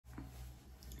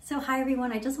So hi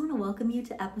everyone, I just want to welcome you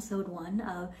to episode 1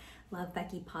 of Love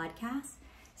Becky podcast.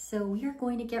 So we are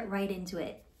going to get right into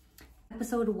it.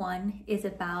 Episode 1 is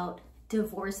about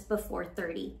divorce before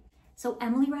 30. So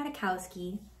Emily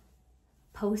Ratajkowski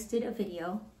posted a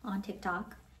video on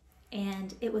TikTok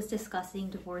and it was discussing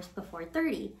divorce before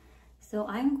 30. So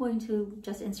I'm going to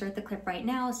just insert the clip right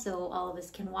now so all of us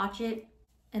can watch it,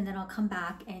 and then I'll come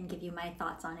back and give you my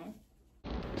thoughts on it.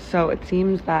 So it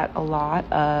seems that a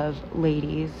lot of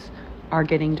ladies are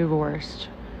getting divorced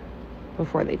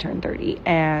before they turn 30.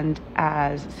 And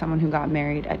as someone who got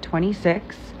married at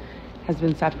 26, has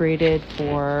been separated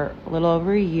for a little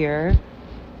over a year,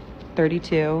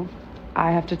 32,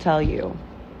 I have to tell you,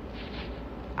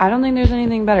 I don't think there's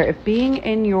anything better. If being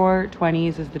in your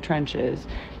 20s is the trenches,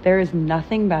 there is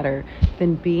nothing better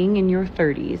than being in your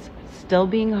 30s, still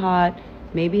being hot,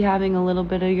 maybe having a little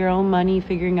bit of your own money,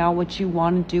 figuring out what you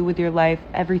want to do with your life,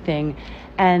 everything,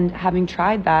 and having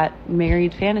tried that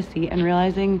married fantasy and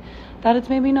realizing that it's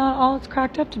maybe not all it's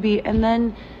cracked up to be, and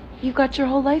then you've got your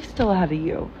whole life still ahead of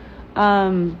you.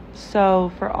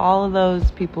 So for all of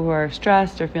those people who are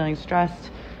stressed or feeling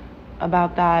stressed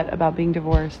about that, about being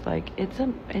divorced, like it's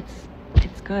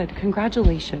good.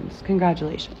 Congratulations.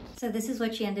 So this is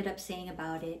what she ended up saying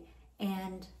about it,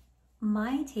 and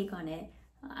my take on it.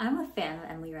 I'm a fan of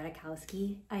Emily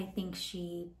Ratajkowski. I think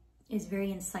she is very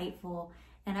insightful.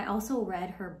 And I also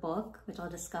read her book, which I'll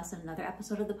discuss in another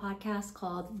episode of the podcast,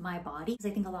 called My Body. Because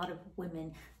I think a lot of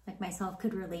women like myself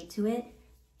could relate to it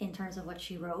in terms of what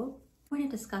she wrote. I'm going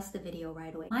to discuss the video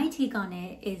right away. My take on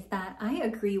it is that I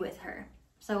agree with her.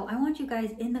 So I want you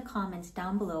guys in the comments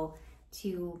down below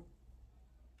to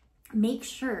make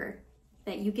sure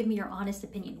that you give me your honest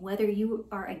opinion, whether you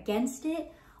are against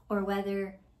it or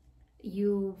whether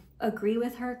you agree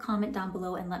with her. Comment down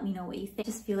below and let me know what you think.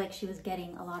 I just feel like she was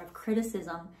getting a lot of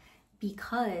criticism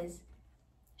because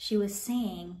she was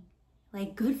saying,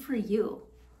 like, good for you,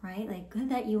 right? Like, good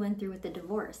that you went through with the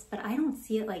divorce. But I don't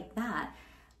see it like that.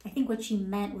 I think what she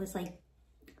meant was, like,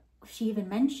 she even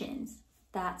mentions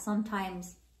that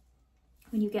sometimes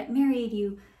when you get married,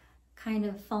 you kind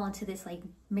of fall into this like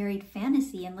married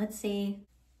fantasy. And let's say,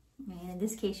 in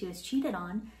this case, she was cheated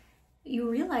on. You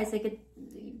realize like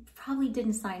you probably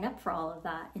didn't sign up for all of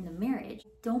that in the marriage.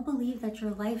 Don't believe that your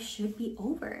life should be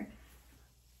over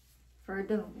for a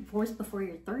divorce before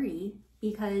you're 30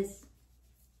 because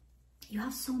you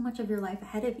have so much of your life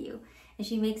ahead of you. And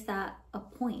she makes that a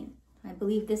point. I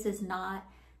believe this is not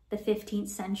the 15th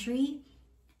century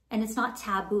and it's not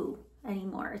taboo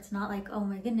anymore. It's not like, oh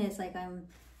my goodness, like I'm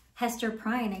Hester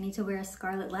Prynne, I need to wear a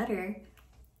scarlet letter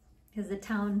because the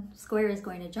town square is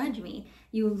going to judge me.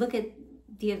 You look at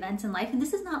the events in life, and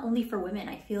this is not only for women.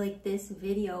 I feel like this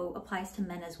video applies to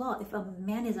men as well. If a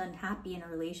man is unhappy in a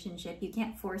relationship, you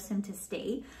can't force him to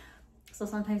stay. So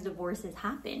sometimes divorces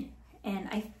happen. And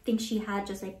I think she had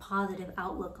just a positive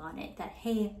outlook on it that,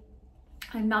 hey,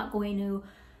 I'm not going to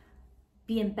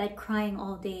be in bed crying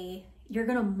all day. You're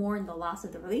going to mourn the loss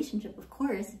of the relationship, of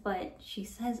course, but she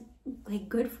says, like,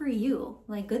 good for you.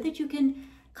 Like, good that you can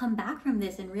come back from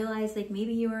this and realize like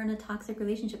maybe you were in a toxic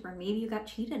relationship or maybe you got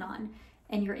cheated on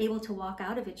and you're able to walk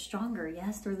out of it stronger.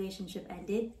 Yes, the relationship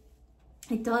ended.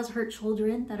 It does hurt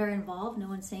children that are involved. No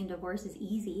one's saying divorce is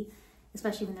easy,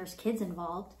 especially when there's kids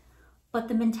involved. But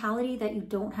the mentality that you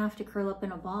don't have to curl up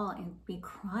in a ball and be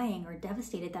crying or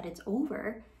devastated that it's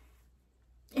over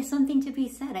is something to be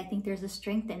said. I think there's a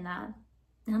strength in that.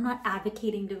 And I'm not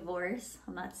advocating divorce.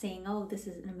 I'm not saying, oh, this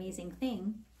is an amazing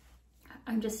thing.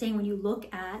 I'm just saying when you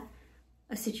look at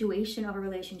a situation of a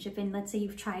relationship and let's say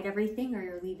you've tried everything or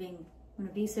you're leaving an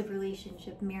abusive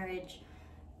relationship, marriage,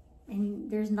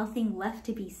 and there's nothing left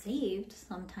to be saved,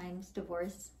 sometimes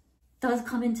divorce does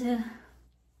come into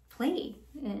play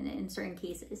in certain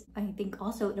cases. I think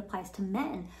also it applies to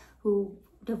men who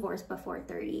divorce before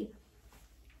 30.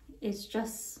 It's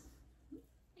just,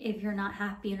 if you're not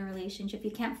happy in a relationship,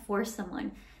 you can't force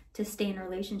someone to stay in a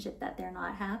relationship that they're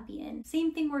not happy in.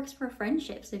 Same thing works for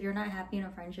friendships. If you're not happy in a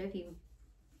friendship, you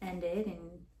end it and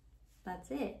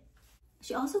that's it.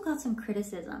 She also got some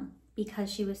criticism because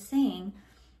she was saying,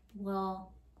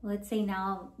 well, let's say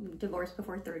now you divorced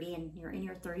before 30 and you're in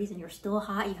your 30s and you're still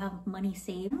hot, you have money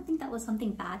saved. I don't think that was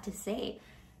something bad to say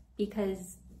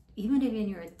because even if in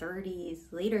your 30s,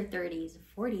 later 30s,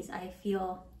 40s, I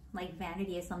feel like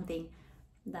vanity is something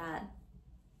that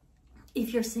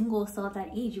if you're single still at that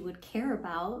age, you would care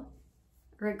about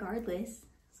regardless.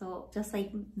 So just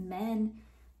like men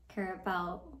care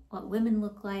about what women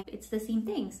look like, it's the same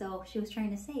thing. So she was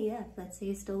trying to say, yeah, let's say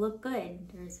you still look good.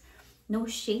 There's no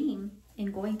shame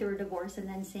in going through a divorce and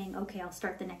then saying, okay, I'll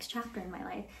start the next chapter in my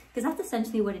life. Because that's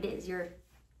essentially what it is. You're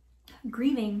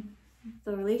grieving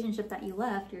the relationship that you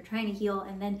left. You're trying to heal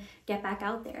and then get back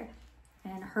out there.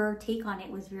 And her take on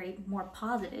it was very more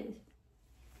positive,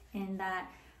 in that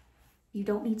you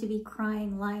don't need to be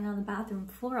crying, lying on the bathroom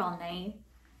floor all night,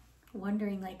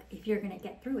 wondering like if you're gonna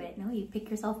get through it. No, you pick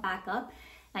yourself back up.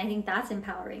 And I think that's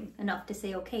empowering enough to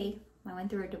say, okay, I went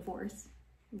through a divorce.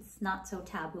 It's not so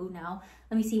taboo now.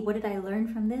 Let me see, what did I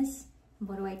learn from this?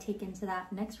 What do I take into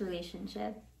that next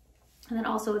relationship? And then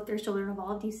also, if there's children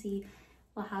involved, you see,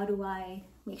 well, how do I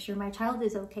make sure my child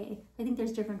is okay? I think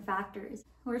there's different factors.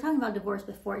 We're talking about divorce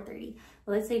before 30.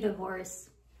 Well, let's say divorce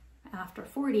after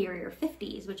 40 or your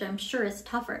 50s, which I'm sure is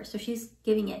tougher. So she's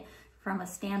giving it from a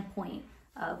standpoint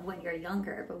of when you're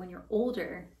younger, but when you're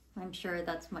older, I'm sure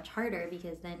that's much harder,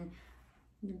 because then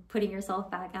you're putting yourself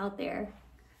back out there,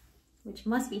 which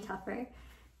must be tougher,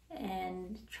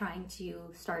 and trying to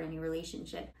start a new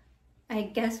relationship. I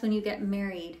guess when you get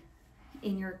married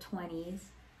in your 20s,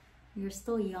 you're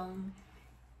still young,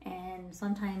 and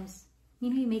sometimes, you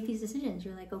know, you make these decisions.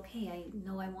 You're like, okay, I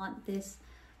know I want this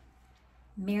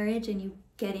marriage, and you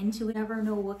get into it, never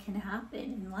know what can happen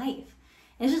in life.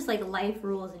 It's just like life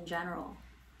rules in general.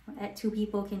 Two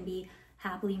people can be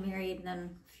happily married, and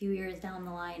then a few years down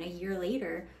the line, a year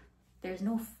later, there's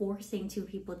no forcing two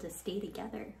people to stay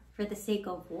together. For the sake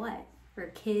of what? For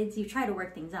kids, you try to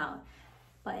work things out,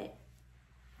 but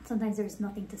sometimes there's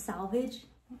nothing to salvage,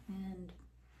 and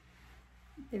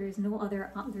there's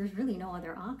really no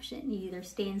other option. You either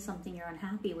stay in something you're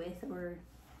unhappy with, or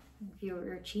if you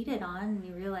were cheated on and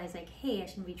you realize like, hey, I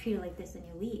shouldn't be treated like this, and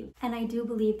you leave. And I do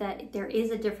believe that there is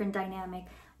a different dynamic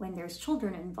when there's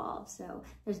children involved. So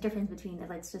there's a difference between,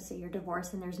 let's just say you're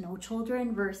divorced and there's no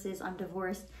children, versus I'm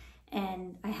divorced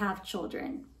and I have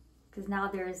children. Because now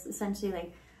there's essentially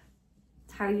like,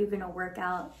 how are you going to work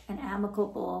out an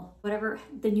amicable, whatever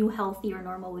the new healthy or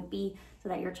normal would be, so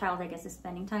that your child, I guess, is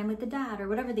spending time with the dad, or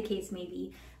whatever the case may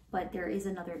be. But there is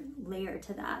another layer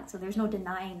to that. So there's no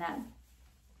denying that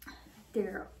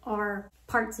there are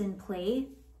parts in play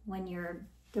when you're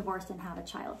divorced and have a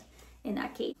child in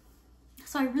that case.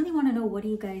 So I really want to know, what do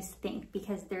you guys think?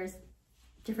 Because there's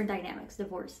different dynamics.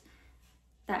 Divorce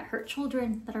that hurt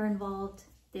children that are involved.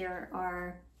 There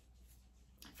are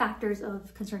factors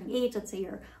of concerning age. Let's say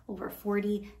you're over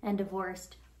 40 and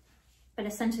divorced. But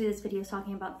essentially this video is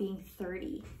talking about being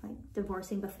 30, like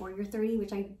divorcing before you're 30,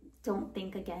 which I don't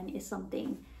think, again, is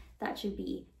something that should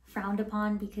be frowned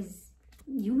upon, because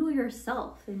you know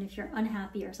yourself. And if you're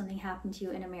unhappy or something happened to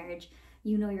you in a marriage,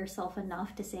 you know yourself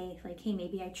enough to say like, hey,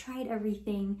 maybe I tried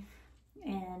everything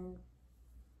and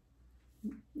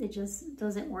it just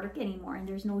doesn't work anymore. And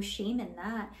there's no shame in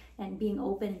that, and being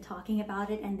open and talking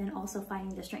about it, and then also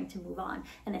finding the strength to move on.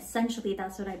 And essentially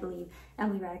that's what I believe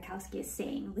Emily Ratajkowski is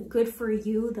saying. The good for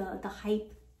you, the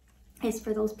hype is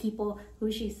for those people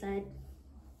who, she said,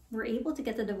 were able to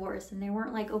get the divorce, and they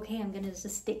weren't like, okay, I'm gonna just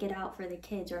stick it out for the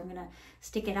kids, or I'm gonna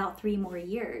stick it out 3 more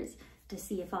years to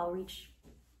see if I'll reach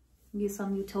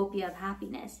some utopia of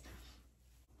happiness.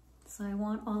 So I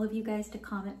want all of you guys to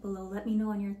comment below. Let me know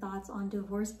on your thoughts on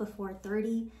divorce before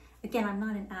 30. Again, I'm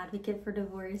not an advocate for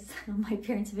divorce. My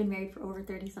parents have been married for over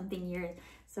 30 something years,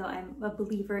 so I'm a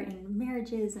believer in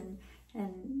marriages and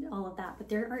all of that. But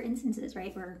there are instances,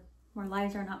 right, where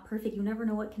lives are not perfect. You never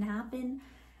know what can happen.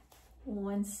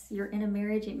 Once you're in a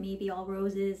marriage, it may be all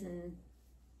roses and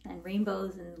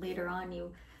rainbows, and later on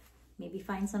you maybe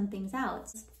find some things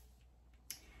out.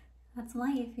 That's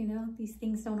life, you know. These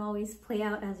things don't always play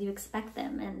out as you expect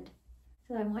them. And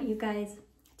so I want you guys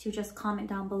to just comment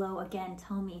down below. Again,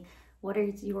 tell me, what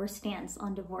is your stance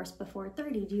on divorce before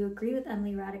 30? Do you agree with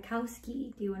Emily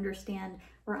Ratajkowski? Do you understand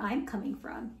where I'm coming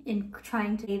from in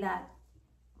trying to say that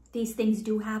these things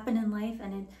do happen in life,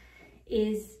 and it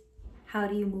is, how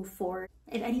do you move forward?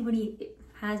 If anybody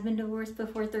has been divorced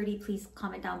before 30, please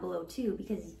comment down below too,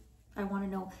 because I want to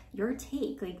know your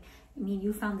take. Like, I mean,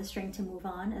 you found the strength to move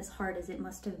on, as hard as it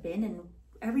must have been, and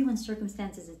everyone's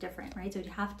circumstances is different, right? So you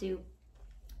have to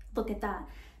look at that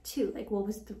too. Like, what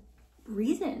was the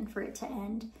reason for it to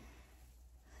end?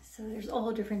 So there's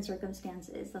all different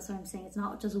circumstances. That's what I'm saying. It's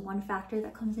not just one factor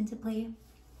that comes into play,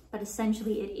 but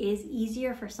essentially it is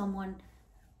easier for someone,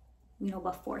 you know,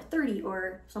 before 30,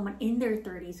 or someone in their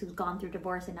 30s who's gone through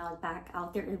divorce and now is back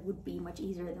out there. It would be much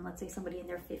easier than, let's say, somebody in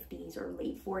their 50s or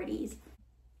late 40s.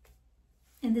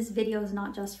 And this video is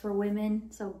not just for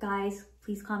women. So guys,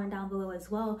 please comment down below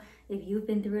as well if you've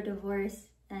been through a divorce,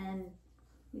 and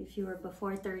if you were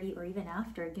before 30 or even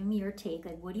after. Give me your take.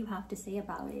 Like, what do you have to say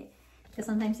about it? Because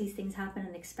sometimes these things happen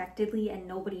unexpectedly and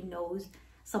nobody knows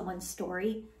someone's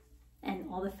story and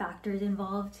all the factors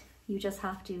involved. You just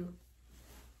have to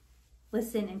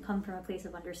listen and come from a place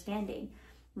of understanding.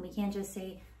 And we can't just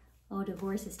say, oh,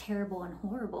 divorce is terrible and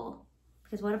horrible.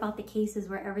 Because what about the cases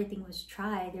where everything was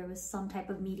tried, there was some type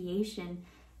of mediation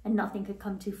and nothing could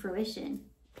come to fruition,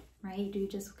 right? Do you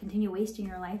just continue wasting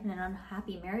your life in an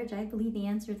unhappy marriage? I believe the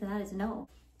answer to that is no.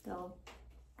 So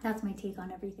that's my take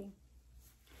on everything.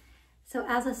 So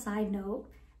as a side note,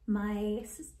 my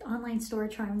online store,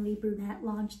 Charmingly Brunette,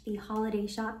 launched the holiday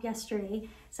shop yesterday.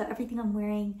 So everything I'm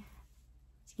wearing,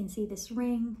 as you can see, this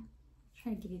ring, I'm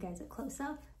trying to give you guys a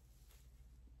close-up.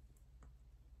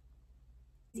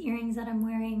 These earrings that I'm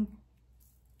wearing,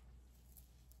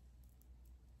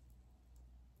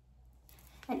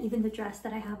 and even the dress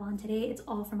that I have on today, it's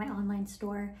all from my online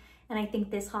store. And I think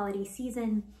this holiday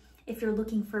season, if you're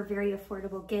looking for very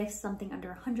affordable gifts, something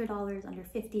under $100, under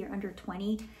 $50, or under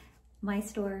 $20, my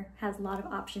store has a lot of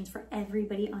options for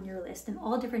everybody on your list and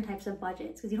all different types of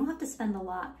budgets, because you don't have to spend a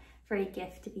lot for a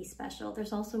gift to be special.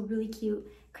 There's also really cute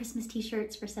Christmas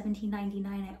t-shirts for $17.99.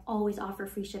 I always offer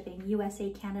free shipping, USA,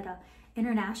 Canada,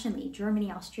 internationally,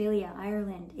 Germany, Australia,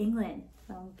 Ireland, England.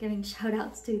 So I'm giving shout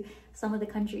outs to some of the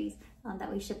countries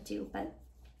that we ship to, but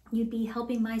you'd be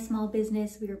helping my small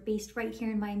business. We are based right here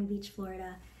in Miami Beach,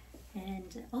 Florida.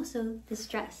 And also this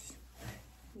dress,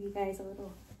 give you guys a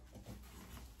little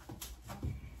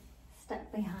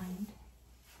step behind.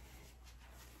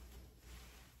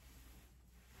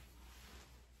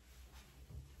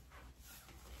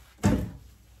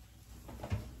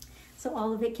 So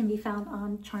all of it can be found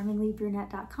on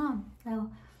charminglybrunette.com. Now,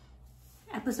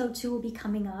 episode 2 will be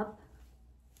coming up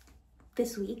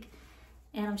this week,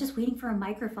 and I'm just waiting for a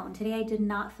microphone. Today I did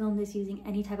not film this using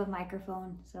any type of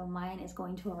microphone, so mine is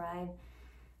going to arrive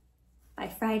by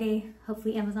Friday.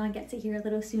 Hopefully Amazon gets it here a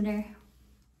little sooner,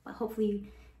 but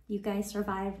hopefully you guys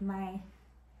survived my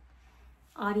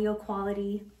audio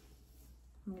quality.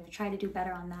 I'm gonna try to do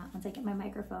better on that once I get my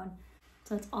microphone.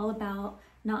 So it's all about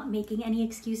not making any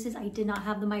excuses. I did not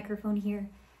have the microphone here,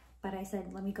 but I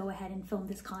said, let me go ahead and film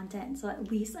this content. So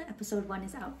at least episode 1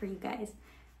 is out for you guys.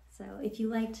 So if you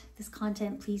liked this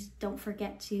content, please don't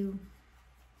forget to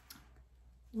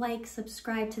like,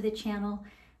 subscribe to the channel,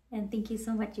 and thank you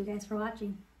so much, you guys, for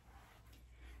watching.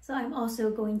 So I'm also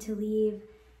going to leave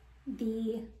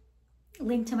the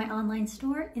link to my online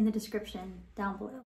store in the description down below.